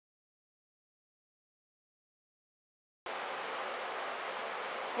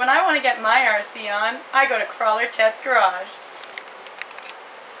when I want to get my RC on, I go to Crawler Ted's garage.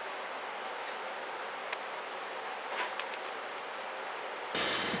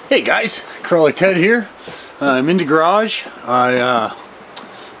 Hey guys, Crawler Ted here. I'm in the garage. I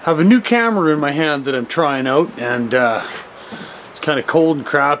have a new camera in my hand that I'm trying out, and it's kind of cold and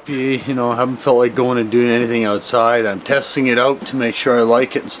crappy, you know. I haven't felt like going and doing anything outside. I'm testing it out to make sure I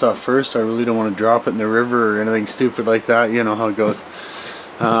like it and stuff first. I really don't want to drop it in the river or anything stupid like that, you know how it goes.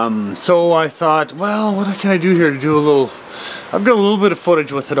 So I thought, well, what can I do here to do a little... I've got a little bit of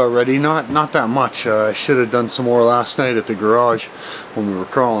footage with it already, not that much. I should have done some more last night at the garage when we were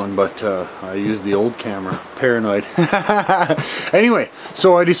crawling, but I used the old camera. Paranoid. Anyway,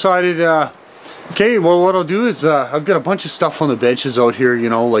 so I decided, okay, well, what I'll do is I've got a bunch of stuff on the benches out here, you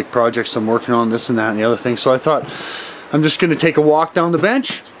know, like projects I'm working on, this and that and the other thing. So I thought I'm just going to take a walk down the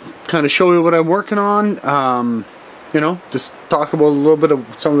bench, kind of show you what I'm working on. You know, just talk about a little bit of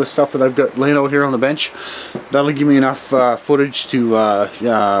some of the stuff that I've got laying out here on the bench. That'll give me enough footage to,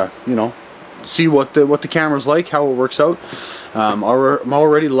 you know, see what the camera's like, how it works out. I'm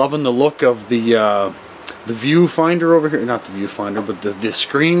already loving the look of the viewfinder over here. Not the viewfinder, but the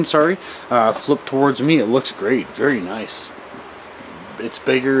screen. Sorry, flipped towards me. It looks great. Very nice. It's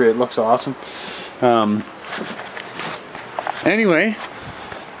bigger. It looks awesome. Anyway.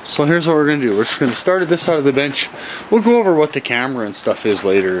 So here's what we're going to do. We're just going to start at this side of the bench. We'll go over what the camera and stuff is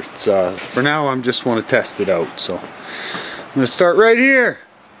later. It's, for now, I just want to test it out. So I'm going to start right here.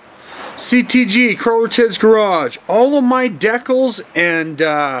 CTG, Crawler Ted's Garage. All of my decals and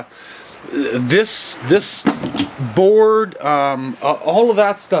this board, all of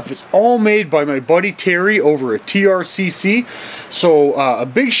that stuff is all made by my buddy Terry over at TRCC. So a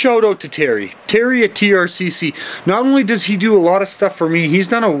big shout out to Terry. Terry at TRCC. Not only does he do a lot of stuff for me, he's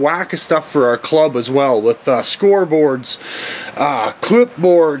done a whack of stuff for our club as well, with scoreboards,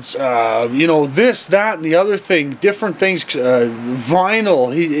 clipboards, you know, this, that, and the other thing, different things,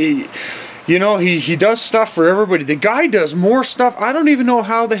 vinyl. He you know, he does stuff for everybody. The guy does more stuff. I don't even know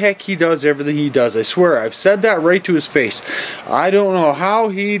how the heck he does everything he does. I swear, I've said that right to his face. I don't know how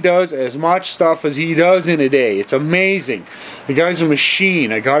he does as much stuff as he does in a day. It's amazing. The guy's a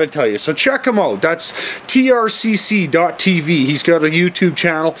machine, I gotta tell you. So check him out. That's trcc.tv. He's got a YouTube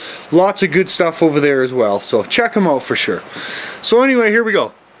channel. Lots of good stuff over there as well. So check him out for sure. So anyway, here we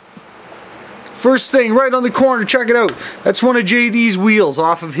go. First thing, right on the corner, check it out. That's one of JD's wheels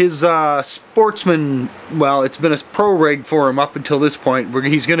off of his Sportsman. Well, it's been a pro rig for him up until this point.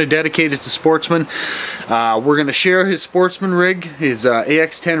 He's going to dedicate it to Sportsman. We're going to share his Sportsman rig, his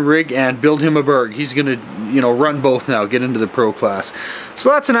AX10 rig, and build him a Berg. He's going to, you know, run both now, get into the pro class. So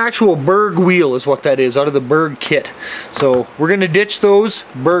that's an actual Berg wheel is what that is, out of the Berg kit. So we're going to ditch those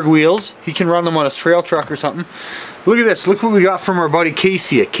Berg wheels. He can run them on his trail truck or something. Look at this. Look what we got from our buddy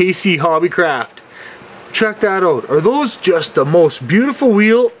Casey at KC Hobbycraft. Check that out. Are those just the most beautiful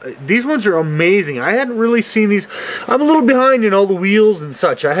wheel? These ones are amazing. I hadn't really seen these. I'm a little behind in all the wheels and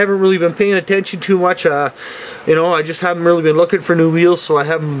such. I haven't really been paying attention too much. You know, I just haven't really been looking for new wheels, so I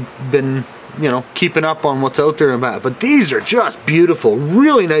haven't been, you know, keeping up on what's out there and that. But these are just beautiful.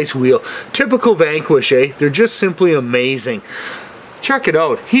 Really nice wheel. Typical Vanquish, eh? They're just simply amazing. Check it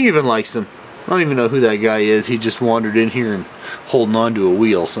out. He even likes them. I don't even know who that guy is. He just wandered in here and holding on to a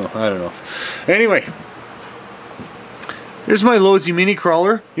wheel, so I don't know. Anyway, there's my Lozy Mini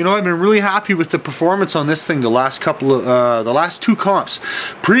Crawler. You know, I've been really happy with the performance on this thing the last couple of, the last two comps.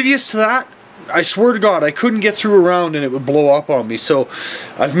 Previous to that, I swear to God, I couldn't get through a round and it would blow up on me. So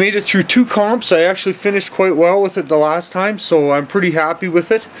I've made it through two comps. I actually finished quite well with it the last time, so I'm pretty happy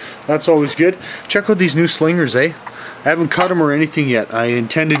with it. That's always good. Check out these new slingers, eh? I haven't cut them or anything yet. I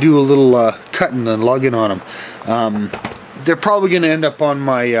intend to do a little cutting and lugging on them. They're probably going to end up on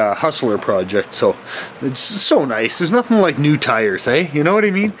my Hustler project, so it's so nice. There's nothing like new tires, eh? You know what I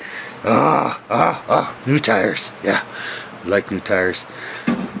mean? New tires. Yeah, I like new tires.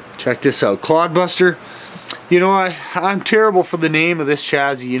 Check this out, Clodbuster. You know, I'm terrible for the name of this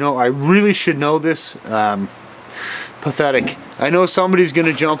chassis. You know, I really should know this. Pathetic. I know somebody's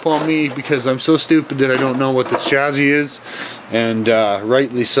gonna jump on me because I'm so stupid that I don't know what this chassis is, and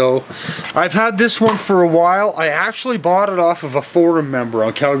rightly so. I've had this one for a while. I actually bought it off of a forum member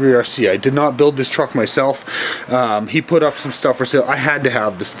on Calgary RC. I did not build this truck myself. He put up some stuff for sale. I had to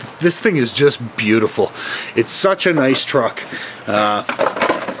have this. This thing is just beautiful. It's such a nice truck.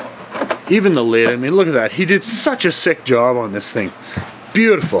 Even the lid, I mean, look at that. He did such a sick job on this thing.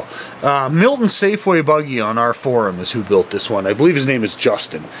 Beautiful. Milton Safeway Buggy on our forum is who built this one. I believe his name is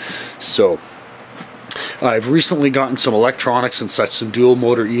Justin. So, I've recently gotten some electronics and such, some dual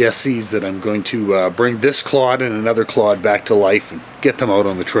motor ESCs that I'm going to bring this clod and another clod back to life and get them out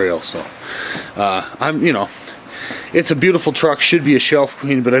on the trail. So you know, it's a beautiful truck, should be a shelf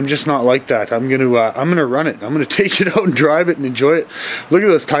queen, but I'm just not like that. I'm gonna run it. I'm gonna take it out and drive it and enjoy it. Look at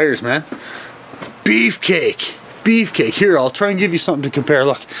those tires, man. Beefcake. Beefcake. Here, I'll try and give you something to compare.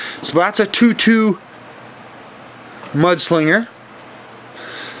 Look, so that's a 2.2 Mudslinger.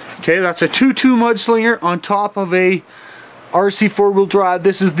 Okay, that's a 2.2 Mudslinger on top of a RC four-wheel drive.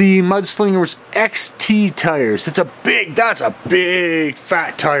 This is the Mudslinger's XT tires. That's a big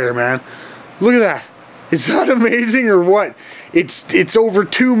fat tire, man. Look at that. Is that amazing or what? It's over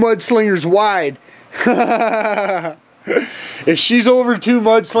 2 Mudslingers wide. If she's over 2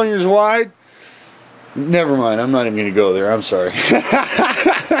 Mudslingers wide, never mind, I'm not even going to go there, I'm sorry.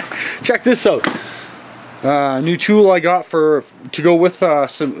 Check this out. New tool I got to go with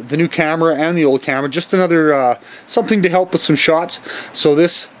the new camera and the old camera. Just another something to help with some shots. So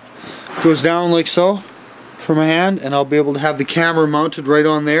this goes down like so for my hand, and I'll be able to have the camera mounted right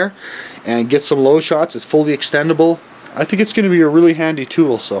on there and get some low shots. It's fully extendable. I think it's going to be a really handy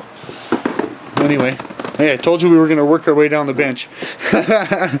tool. So anyway, hey, I told you we were going to work our way down the bench.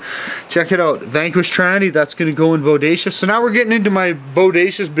 Check it out. Vanquish tranny, that's going to go in Bodacious. So now we're getting into my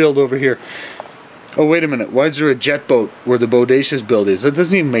Bodacious build over here. Oh, wait a minute. Why is there a jet boat where the Bodacious build is? That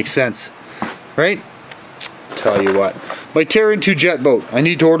doesn't even make sense. Right? Tell you what. My Terran 2 jet boat. I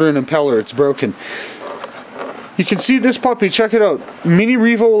need to order an impeller. It's broken. You can see this puppy. Check it out. Mini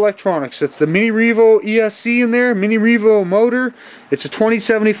Revo electronics. It's the Mini Revo ESC in there. Mini Revo motor. It's a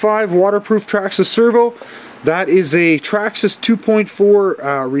 2075 waterproof Traxxas servo. That is a Traxxas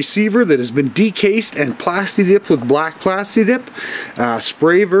 2.4 receiver that has been decased and plasti dipped with black plasti dip,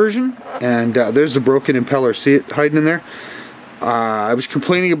 spray version. And there's the broken impeller. See it hiding in there? I was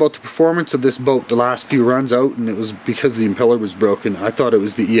complaining about the performance of this boat the last few runs out, and it was because the impeller was broken. I thought it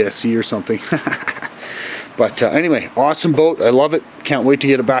was the ESC or something. But anyway, awesome boat. I love it. Can't wait to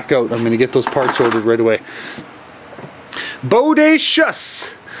get it back out. I'm going to get those parts ordered right away.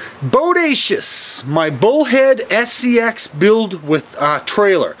 Bodacious. Bodacious, my Bullhead SCX build with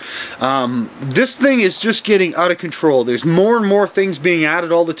trailer. This thing is just getting out of control. There's more and more things being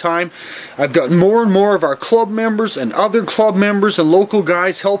added all the time. I've got more and more of our club members and other club members and local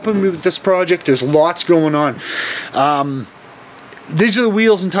guys helping me with this project. There's lots going on. These are the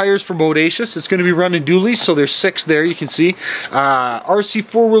wheels and tires for Bodacious. It's going to be running dualies, so there's 6 there, you can see. RC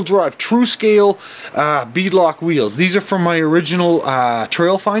four-wheel drive, true scale beadlock wheels. These are from my original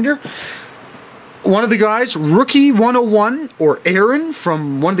trail finder. One of the guys, Rookie 101, or Aaron,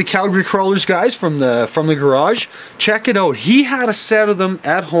 from one of the Calgary Crawlers guys from the garage. Check it out. He had a set of them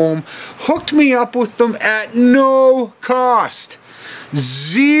at home, hooked me up with them at no cost.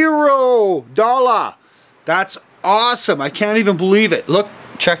 $0. That's awesome. I can't even believe it. Look,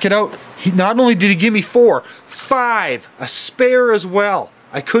 check it out. Not only did he give me 4, 5, a spare as well.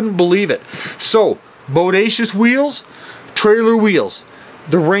 I couldn't believe it. So, Bodacious wheels, trailer wheels.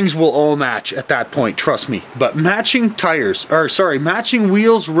 The rings will all match at that point, trust me. But matching tires, or sorry, matching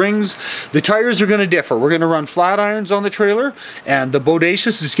wheels, rings, the tires are going to differ. We're going to run flat irons on the trailer, and the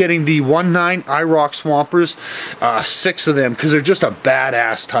Bodacious is getting the 1.9 IROC Swampers, 6 of them, because they're just a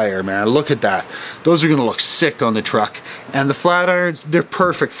badass tire, man. Look at that. Those are going to look sick on the truck. And the flat irons, they're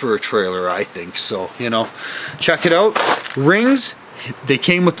perfect for a trailer, I think. So, you know, check it out. Rings. They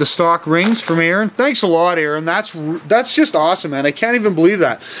came with the stock rings from Aaron. Thanks a lot, Aaron. That's just awesome, man. I can't even believe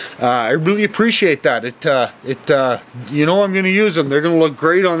that. I really appreciate that. You know, I'm going to use them. They're going to look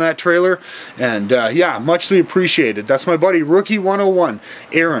great on that trailer, and yeah, muchly appreciated. That's my buddy Rookie 101,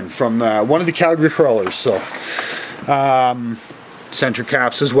 Aaron, from one of the Calgary Crawlers. So, center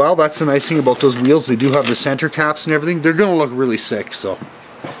caps as well. That's the nice thing about those wheels. They do have the center caps and everything. They're going to look really sick. So.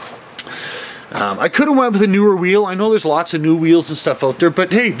 I could have went with a newer wheel. I know there's lots of new wheels and stuff out there,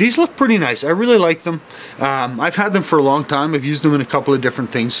 but hey, these look pretty nice. I really like them. I've had them for a long time. I've used them in a couple of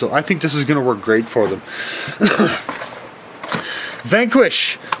different things, so I think this is going to work great for them.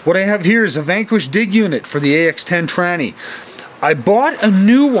 Vanquish. What I have here is a Vanquish dig unit for the AX10 tranny. I bought a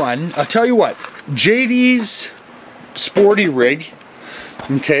new one. I'll tell you what, JD's Sporty Rig.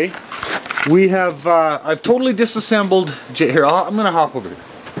 Okay, we have. I've totally disassembled. Here, I'm going to hop over here.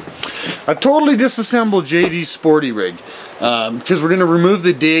 I've totally disassembled JD's Sporty Rig because we're going to remove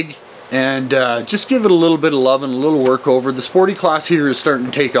the dig and just give it a little bit of love and a little work over. The Sporty class here is starting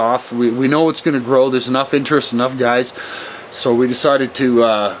to take off. We know it's going to grow. There's enough interest, enough guys. So we decided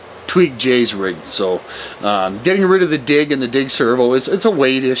to tweak Jay's rig. So getting rid of the dig and the dig servo, it's a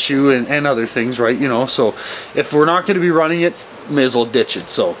weight issue and other things, right? You know, so if we're not going to be running it, may as well ditch it.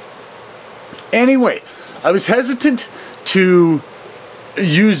 So anyway, I was hesitant to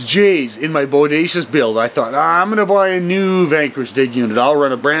use J's in my Bodacious build. I thought, I'm gonna buy a new Vanquish dig unit. I'll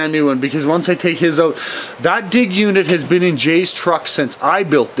run a brand new one, because once I take his out, that dig unit has been in Jay's truck since I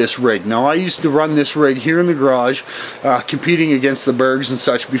built this rig. Now, I used to run this rig here in the garage, competing against the Bergs and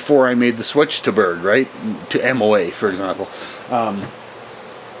such before I made the switch to Berg, right? To MOA, for example.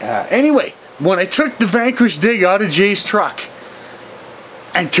 Anyway, when I took the Vanquish dig out of Jay's truck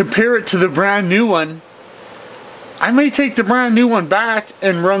and compare it to the brand new one, I may take the brand new one back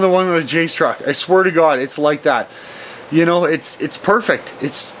and run the one with Jay's truck. I swear to God, it's like that. You know, it's perfect.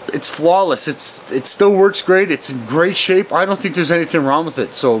 It's flawless. It still works great. It's in great shape. I don't think there's anything wrong with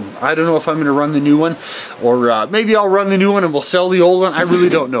it. So I don't know if I'm going to run the new one, or maybe I'll run the new one and we'll sell the old one. I really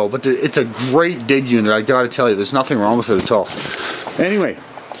don't know. But it's a great dig unit. I got to tell you, there's nothing wrong with it at all. Anyway,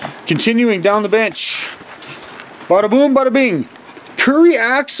 continuing down the bench. Bada boom, bada bing. Curry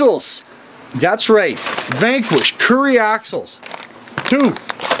axles. That's right, Vanquish Curry axles, 2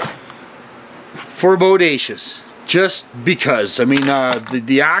 for Bodacious. Just because, I mean,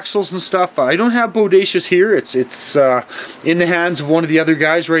 the axles and stuff. I don't have Bodacious here. It's in the hands of one of the other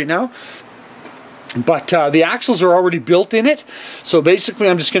guys right now. But the axles are already built in it, so basically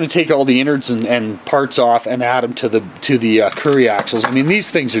I'm just going to take all the innards and parts off and add them to the Curry axles. I mean,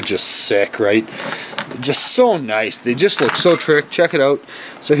 these things are just sick, right? Just so nice. They just look so trick. Check it out.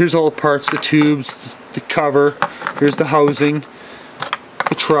 So here's all the parts, the tubes, the cover. Here's the housing,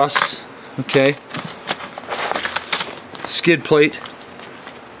 the truss. Okay. Skid plate.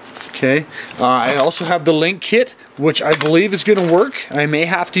 Okay. I also have the link kit, which I believe is going to work. I may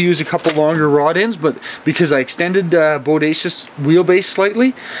have to use a couple longer rod ends, but because I extended Bodacious wheelbase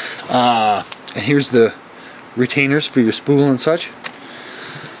slightly. And here's the retainers for your spool and such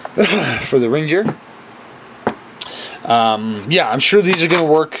for the ring gear. Yeah, I'm sure these are going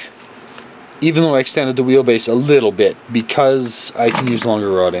to work, even though I extended the wheelbase a little bit, because I can use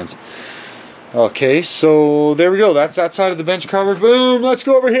longer rod ends. Okay, so there we go. That's that side of the bench covered. Boom! Let's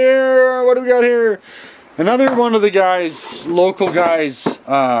go over here. What do we got here? Another one of the guys, local guys,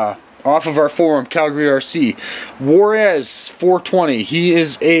 off of our forum, Calgary RC, Juarez 420.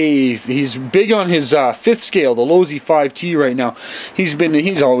 He's big on his 5th scale, the Lozy 5T right now. He's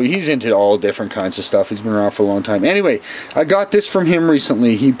into all different kinds of stuff. He's been around for a long time. Anyway, I got this from him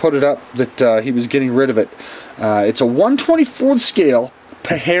recently. He put it up that he was getting rid of it. It's a 1/24 scale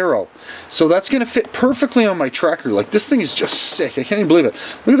Pajero. So that's going to fit perfectly on my tracker. Like, this thing is just sick. I can't even believe it.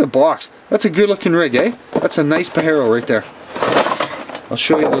 Look at the box. That's a good looking rig, eh? That's a nice Pajero right there. I'll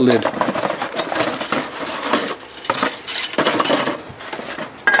show you the lid.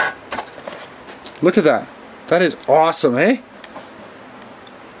 Look at that. That is awesome, eh?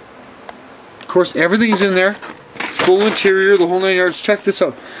 Of course, everything's in there. Full interior, the whole 9 yards. Check this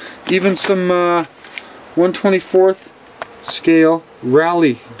out. Even some 1/24 scale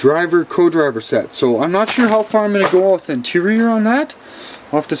rally driver co-driver set. So I'm not sure how far I'm going to go with the interior on that.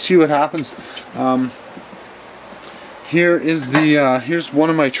 I'll have to see what happens. Here is the here's one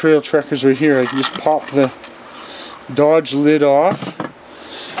of my trail trekkers right here. I can just pop the Dodge lid off,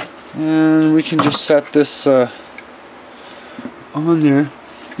 and we can just set this on there.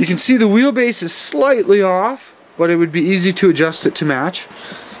 You can see the wheelbase is slightly off, but it would be easy to adjust it to match.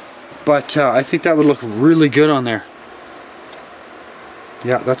 But I think that would look really good on there.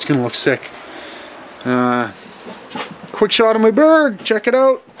 Yeah, that's gonna look sick. Quick shot of my Berg, check it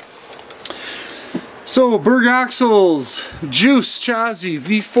out. So, Berg axles, Juice chassis,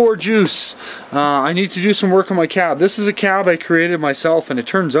 V4 Juice. I need to do some work on my cab. This is a cab I created myself, and it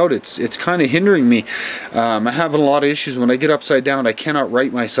turns out it's kind of hindering me. I'm having a lot of issues. When I get upside down, I cannot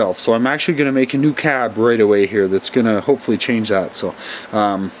right myself. So I'm actually going to make a new cab right away here that's going to hopefully change that. So,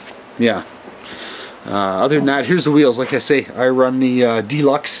 yeah. Other than that, here's the wheels. Like I say, I run the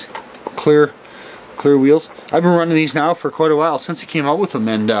Deluxe clear wheels. I've been running these now for quite a while, since he came out with them,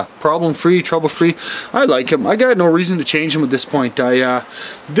 and problem free, trouble free. I like them. I got no reason to change them at this point.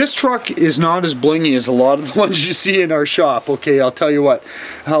 This truck is not as blingy as a lot of the ones you see in our shop. Okay, I'll tell you what.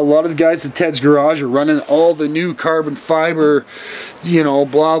 A lot of the guys at Ted's Garage are running all the new carbon fiber, you know,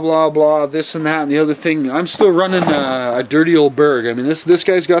 blah blah blah, this and that and the other thing. I'm still running a dirty old Berg. I mean, this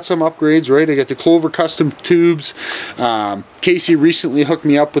guy's got some upgrades, right? I got the Clover custom tubes. Casey recently hooked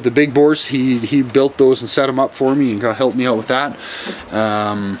me up with the big bores. He built those and set them up for me and helped me out with that.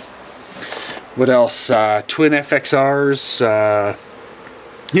 What else? Twin FXRs.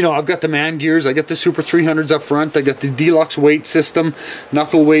 You know, I've got the man gears. I got the Super 300s up front. I got the Deluxe weight system,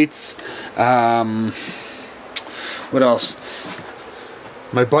 knuckle weights. What else?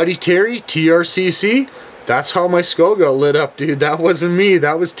 My buddy Terry, TRCC. That's how my skull got lit up, dude. That wasn't me.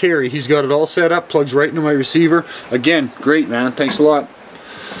 That was Terry. He's got it all set up. Plugs right into my receiver. Again, great, man. Thanks a lot.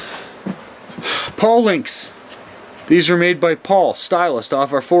 Paul links. These are made by Paul, stylist,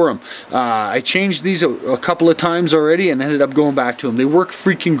 off our forum. I changed these a couple of times already and ended up going back to them. They work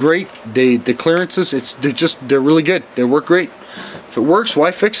freaking great. The clearances, they're really good. They work great. If it works,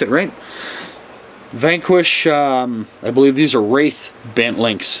 why fix it, right? Vanquish, I believe these are Wraith bent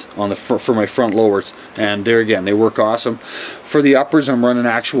links on the for my front lowers, and there again, they work awesome. For the uppers, I'm running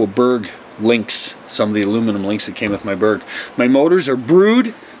actual Berg links, some of the aluminum links that came with my Berg. My motors are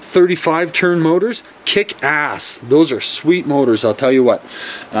Brood 35 turn motors, kick ass. Those are sweet motors, I'll tell you what.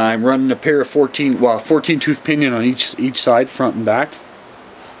 I'm running a pair of 14 tooth pinion on each side, front and back.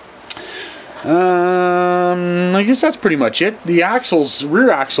 I guess that's pretty much it. The axles, rear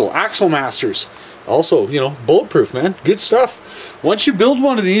axle masters. Also, you know, bulletproof, man. Good stuff. Once you build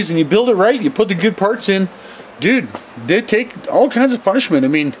one of these and you build it right, you put the good parts in, dude, they take all kinds of punishment. I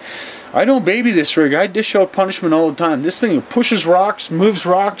mean, I don't baby this rig. I dish out punishment all the time. This thing pushes rocks, moves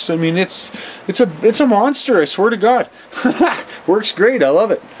rocks. I mean, it's a monster, I swear to God. Works great. I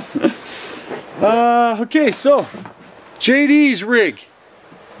love it. Okay, so JD's rig.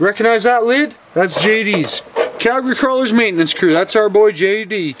 Recognize that lid? That's JD's. Calgary Crawlers Maintenance Crew. That's our boy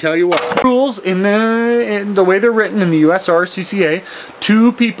JD. Tell you what. Rules in the way they're written in the TRCC,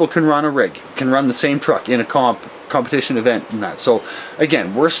 2 people can run a rig. Can run the same truck in a competition event and that. So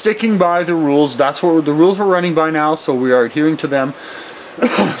again, we're sticking by the rules. That's what the rules we're running by now, so we are adhering to them.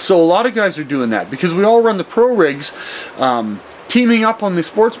 So a lot of guys are doing that because we all run the pro rigs. Teaming up on the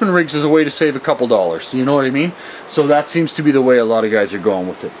sportsman rigs is a way to save a couple dollars, you know what I mean? So that seems to be the way a lot of guys are going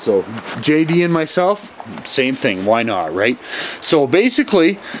with it. So JD and myself, same thing, why not, right? So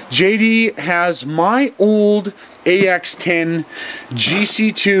basically, JD has my old AX10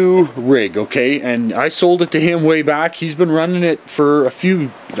 GC2 rig, okay, and I sold it to him way back. He's been running it for a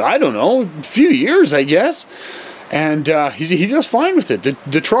few years, I guess. And he does fine with it.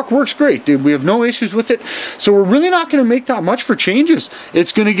 The truck works great. We have no issues with it. So we're really not going to make that much for changes.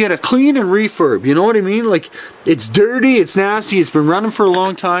 It's going to get a clean and refurb. You know what I mean? Like, it's dirty, it's nasty, it's been running for a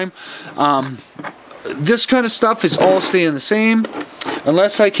long time. This kind of stuff is all staying the same.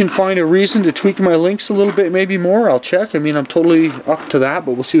 Unless I can find a reason to tweak my links a little bit, maybe more, I'll check. I mean, I'm totally up to that,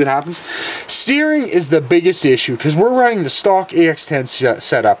 but we'll see what happens. Steering is the biggest issue, because we're running the stock AX10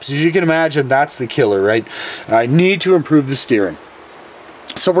 setup. So as you can imagine, that's the killer, right? I need to improve the steering.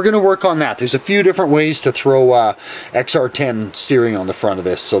 So we're going to work on that. There's a few different ways to throw XR10 steering on the front of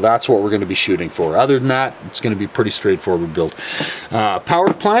this, so that's what we're going to be shooting for. Other than that, it's going to be pretty straightforward build.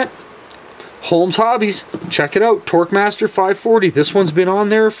 Power plant. Holmes Hobbies, check it out, Torquemaster 540. This one's been on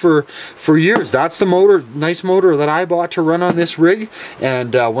there for years. That's the motor, nice motor that I bought to run on this rig,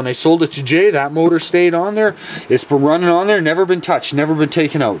 and when I sold it to Jay, that motor stayed on there. It's been running on there, never been touched, never been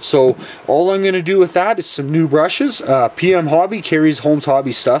taken out. So all I'm going to do with that is some new brushes. PM Hobby carries Holmes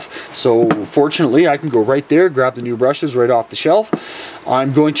Hobby stuff, so fortunately I can go right there, grab the new brushes right off the shelf.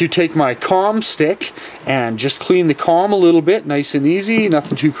 I'm going to take my comb stick and just clean the comb a little bit, nice and easy,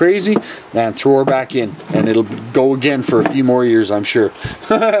 nothing too crazy, and throw her back in, and it'll go again for a few more years, I'm sure.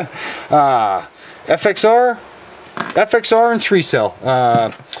 FXR and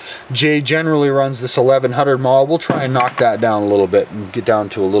 3-cell. Jay generally runs this 1100 model. We'll try and knock that down a little bit and get down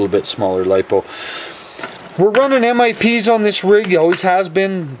to a little bit smaller lipo. We're running MIPs on this rig, it always has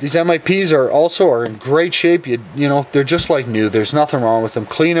been. These MIPs are in great shape. You know, they're just like new. There's nothing wrong with them.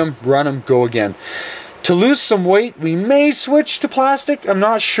 Clean them, run them, go again. To lose some weight, we may switch to plastic. I'm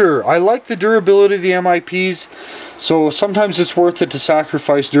not sure. I like the durability of the MIPs, so sometimes it's worth it to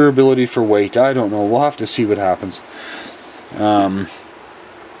sacrifice durability for weight. I don't know. We'll have to see what happens.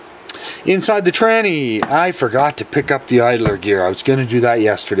 Inside the tranny, I forgot to pick up the idler gear. I was going to do that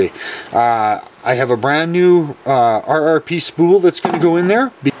yesterday. I have a brand new RRP spool that's going to go in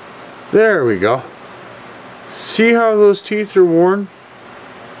there. There we go. See how those teeth are worn?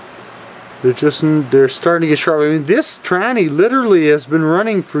 They're starting to get sharp. I mean, this tranny literally has been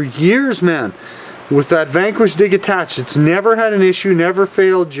running for years, man. With that Vanquish dig attached. It's never had an issue, never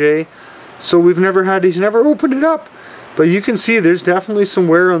failed, Jay. So he's never opened it up. But you can see there's definitely some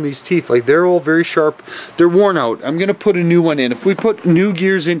wear on these teeth. Like, they're all very sharp. They're worn out. I'm going to put a new one in. If we put new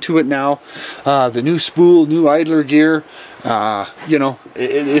gears into it now, the new spool, new idler gear, you know,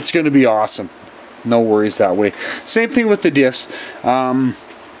 it's going to be awesome. No worries that way. Same thing with the diffs.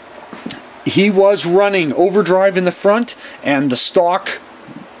 He was running overdrive in the front and the stock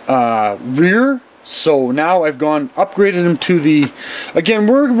rear So now I've upgraded him to the, again,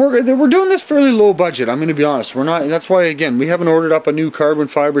 we're doing this fairly low budget. I'm going to be honest. We're not. That's why, again, we haven't ordered up a new carbon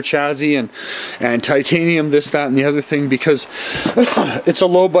fiber chassis and titanium, this, that, and the other thing, because it's a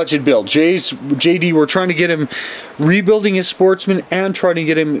low budget build. JD, we're trying to get him rebuilding his Sportsman and trying to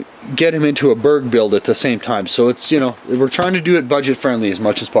get him into a Berg build at the same time. So it's, you know, we're trying to do it budget friendly as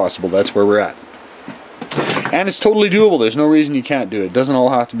much as possible. That's where we're at. And it's totally doable. There's no reason you can't do it. It doesn't all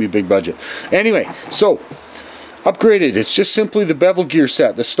have to be big budget. Anyway, so upgraded. It's just simply the bevel gear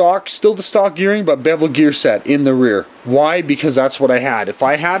set. The stock, still the stock gearing, but bevel gear set in the rear. Why? Because that's what I had. If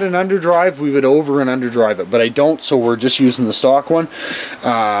I had an underdrive, we would over and underdrive it, but I don't, so we're just using the stock one.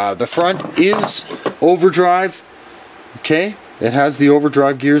 The front is overdrive. Okay, it has the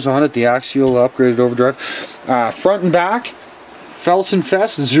overdrive gears on it, the axial upgraded overdrive. Front and back, Felsen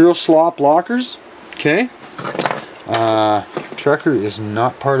Fest, zero slop lockers. Okay. Trekker is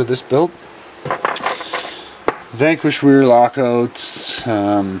not part of this build. Vanquish rear lockouts.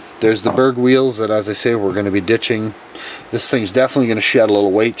 There's the Berg wheels that, as I say, we're going to be ditching. This thing's definitely going to shed a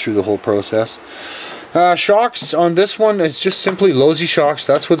little weight through the whole process. Shocks on this one is just simply Losi shocks.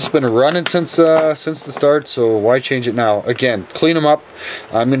 That's what's been running since the start, so why change it now? Again, clean them up.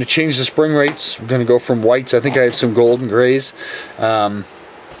 I'm going to change the spring rates. We're going to go from whites. I think I have some gold and grays.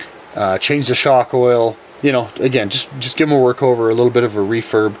 Change the shock oil. You know, again, just give them a work over, a little bit of a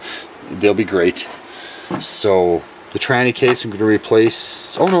refurb. They'll be great. So the tranny case I'm going to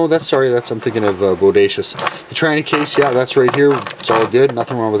replace. Oh no, that's I'm thinking of Bodacious. The tranny case, yeah, that's right here. It's all good.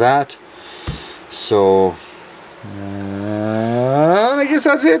 Nothing wrong with that. So I guess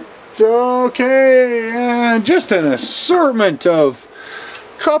that's it. Okay, just an assortment of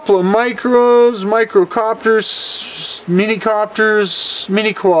couple of micros, microcopters, minicopters,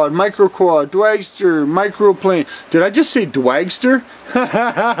 mini quad, micro quad, dwagster, microplane. Did I just say dwagster?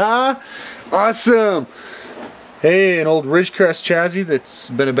 Awesome. Hey, an old Ridgecrest chassis that's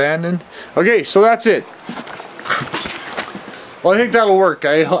been abandoned. Okay, so that's it. Well, I think that'll work.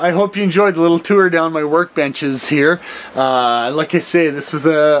 I hope you enjoyed the little tour down my workbenches here. Like I say, this was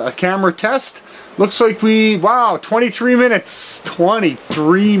a camera test. Looks like wow, 23 minutes.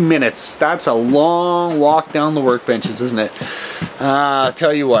 23 minutes. That's a long walk down the workbenches, isn't it? I'll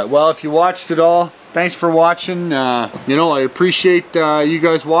tell you what. Well, if you watched it all, thanks for watching. You know, I appreciate you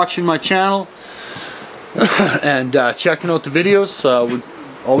guys watching my channel and checking out the videos. We're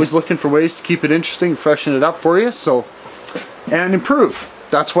always looking for ways to keep it interesting, freshen it up for you, and improve.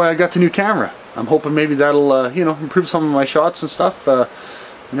 That's why I got the new camera. I'm hoping maybe that'll you know, improve some of my shots and stuff.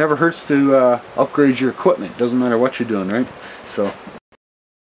 It never hurts to upgrade your equipment. Doesn't matter what you're doing, right? So